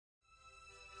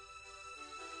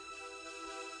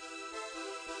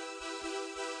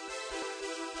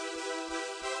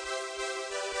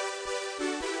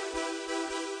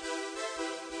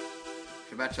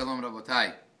Shabbat Shalom,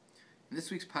 Rabotai. In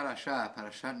this week's parasha,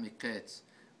 Parashat Mikets,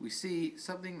 we see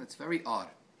something that's very odd.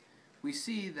 We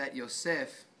see that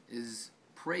Yosef is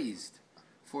praised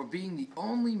for being the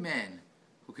only man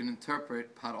who can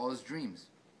interpret Paro's dreams.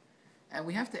 And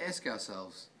we have to ask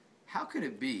ourselves, how could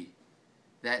it be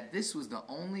that this was the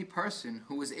only person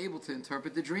who was able to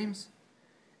interpret the dreams?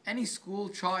 Any school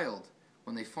child,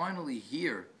 when they finally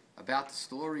hear about the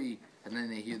story, and then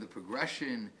they hear the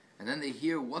progression, and then they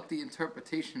hear what the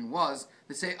interpretation was,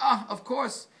 they say, of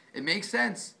course, it makes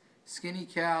sense. Skinny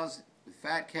cows with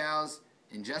fat cows,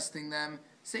 ingesting them.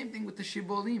 Same thing with the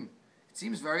shibolim. It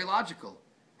seems very logical.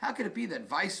 How could it be that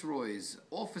viceroys,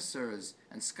 officers,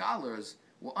 and scholars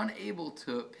were unable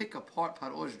to pick apart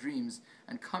Paro's dreams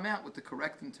and come out with the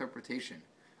correct interpretation?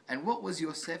 And what was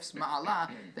Yosef's ma'ala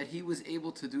that he was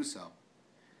able to do so?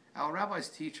 Our rabbis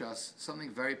teach us something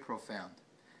very profound,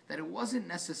 that it wasn't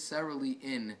necessarily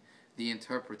in the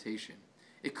interpretation.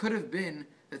 It could have been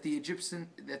that the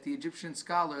Egyptian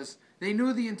scholars, they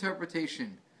knew the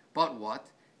interpretation, but what?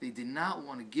 They did not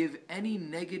want to give any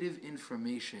negative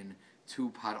information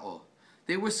to Paro.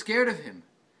 They were scared of him.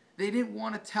 They didn't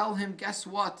want to tell him, guess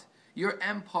what? Your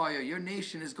empire, your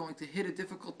nation is going to hit a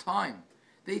difficult time.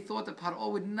 They thought that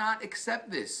Paro would not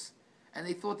accept this. And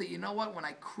they thought that, you know what, when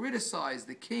I criticize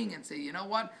the king and say, you know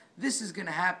what, this is going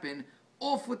to happen,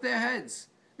 off with their heads.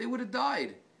 They would have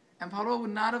died. And Paro would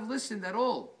not have listened at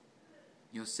all.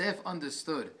 Yosef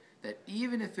understood that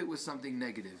even if it was something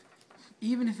negative,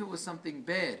 even if it was something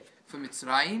bad for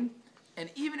Mitzrayim,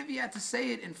 and even if he had to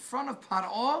say it in front of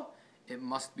Paro, it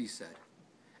must be said.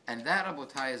 And that,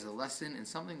 Rabotai, is a lesson in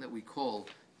something that we call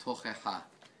tochecha,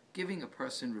 giving a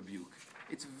person rebuke.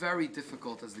 It's very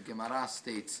difficult, as the Gemara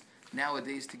states,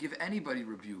 nowadays to give anybody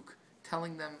rebuke,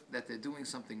 telling them that they're doing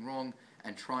something wrong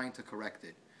and trying to correct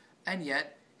it. And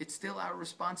yet, it's still our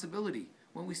responsibility.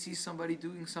 When we see somebody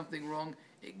doing something wrong,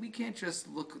 we can't just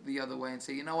look the other way and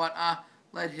say, you know what,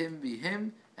 let him be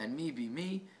him and me be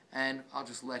me, and I'll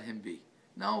just let him be.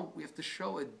 No, we have to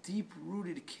show a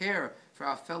deep-rooted care for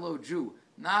our fellow Jew,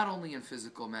 not only in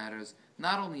physical matters,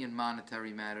 not only in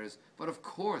monetary matters, but of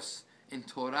course in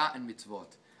Torah and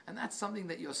mitzvot. And that's something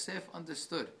that Yosef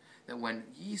understood, that when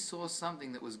he saw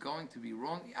something that was going to be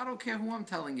wrong, I don't care who I'm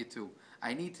telling it to.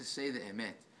 I need to say the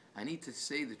emet. I need to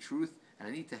say the truth, and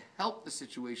I need to help the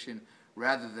situation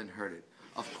rather than hurt it.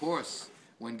 Of course,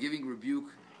 when giving rebuke,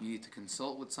 you need to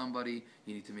consult with somebody.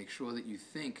 You need to make sure that you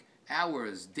think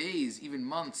hours, days, even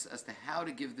months as to how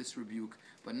to give this rebuke.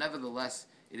 But nevertheless,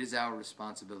 it is our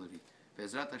responsibility.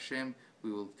 Be'ezrat Hashem,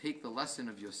 we will take the lesson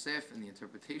of Yosef and the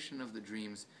interpretation of the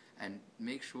dreams and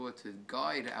make sure to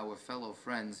guide our fellow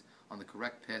friends on the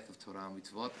correct path of Torah and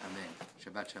mitzvot. Amen.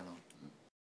 Shabbat Shalom.